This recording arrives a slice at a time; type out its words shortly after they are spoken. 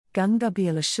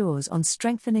Gungabil assures on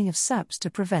strengthening of SAPS to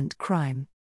prevent crime.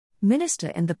 Minister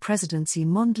in the presidency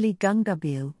Mondli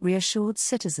Gungabil reassured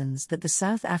citizens that the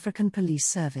South African Police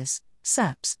Service,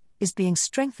 SAPS, is being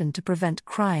strengthened to prevent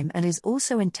crime and is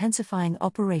also intensifying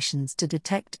operations to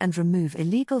detect and remove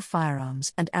illegal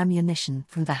firearms and ammunition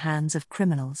from the hands of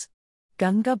criminals.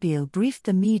 Gungabil briefed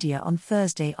the media on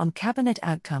Thursday on cabinet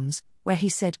outcomes, where he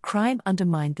said crime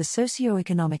undermined the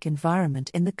socio-economic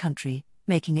environment in the country,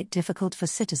 making it difficult for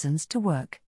citizens to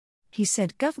work. He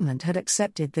said government had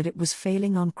accepted that it was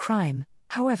failing on crime,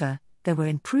 however, there were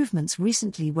improvements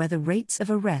recently where the rates of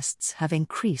arrests have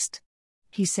increased.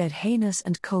 He said heinous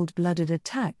and cold-blooded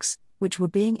attacks, which were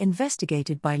being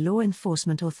investigated by law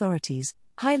enforcement authorities,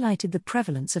 highlighted the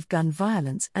prevalence of gun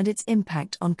violence and its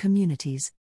impact on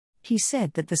communities. He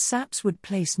said that the SAPS would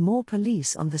place more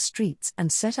police on the streets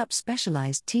and set up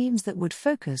specialized teams that would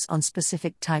focus on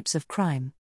specific types of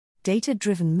crime.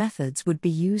 Data-driven methods would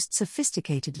be used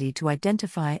sophisticatedly to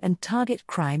identify and target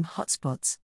crime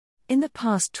hotspots. In the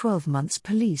past 12 months,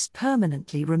 police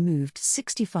permanently removed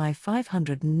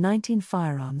 65,519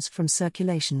 firearms from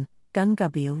circulation,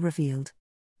 Gungabil revealed.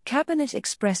 Cabinet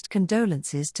expressed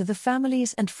condolences to the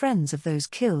families and friends of those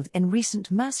killed in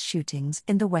recent mass shootings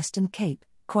in the Western Cape,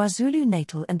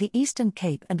 KwaZulu-Natal and the Eastern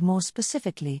Cape, and more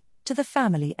specifically, to the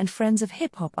family and friends of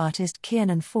hip-hop artist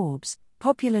Kiernan Forbes,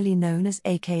 popularly known as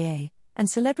AKA, and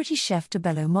celebrity chef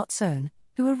Tebello Motsone,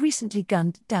 who were recently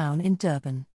gunned down in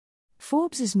Durban.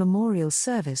 Forbes's memorial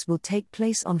service will take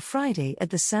place on Friday at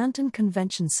the Sandton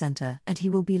Convention Centre and he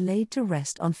will be laid to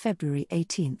rest on February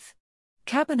 18.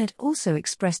 Cabinet also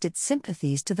expressed its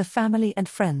sympathies to the family and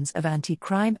friends of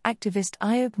anti-crime activist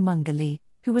Ayub Mungali,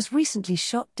 who was recently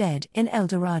shot dead in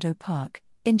Eldorado Park,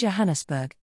 in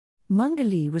Johannesburg.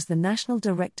 Mungali was the national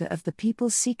director of the People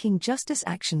Seeking Justice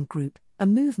Action Group, a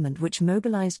movement which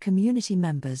mobilized community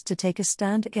members to take a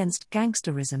stand against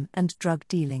gangsterism and drug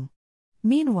dealing.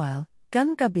 Meanwhile,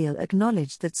 Gungabil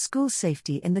acknowledged that school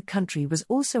safety in the country was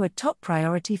also a top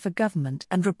priority for government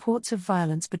and reports of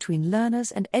violence between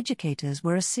learners and educators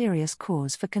were a serious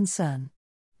cause for concern.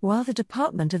 While the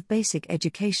Department of Basic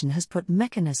Education has put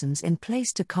mechanisms in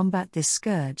place to combat this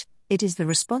scourge, it is the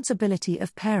responsibility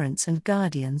of parents and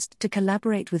guardians to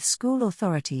collaborate with school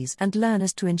authorities and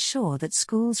learners to ensure that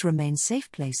schools remain safe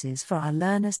places for our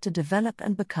learners to develop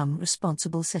and become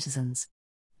responsible citizens.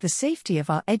 The safety of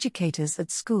our educators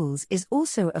at schools is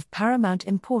also of paramount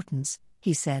importance,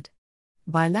 he said.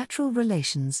 Bilateral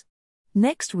relations.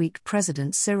 Next week,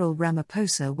 President Cyril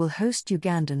Ramaphosa will host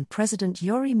Ugandan President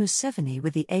Yoweri Museveni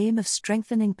with the aim of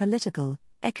strengthening political,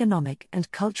 economic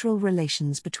and cultural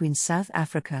relations between South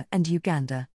Africa and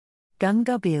Uganda.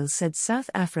 Gungabil said South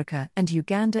Africa and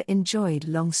Uganda enjoyed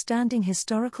long-standing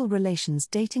historical relations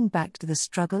dating back to the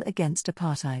struggle against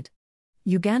apartheid.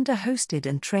 Uganda hosted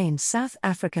and trained South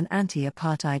African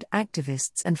anti-apartheid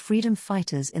activists and freedom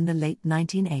fighters in the late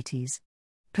 1980s.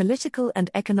 Political and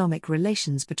economic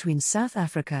relations between South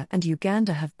Africa and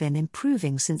Uganda have been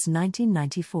improving since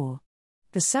 1994.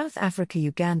 The South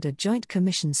Africa-Uganda Joint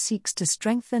Commission seeks to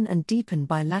strengthen and deepen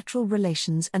bilateral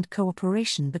relations and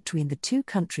cooperation between the two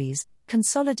countries,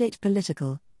 consolidate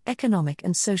political, economic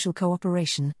and social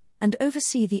cooperation, and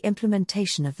oversee the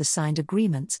implementation of the signed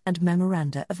agreements and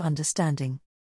memoranda of understanding.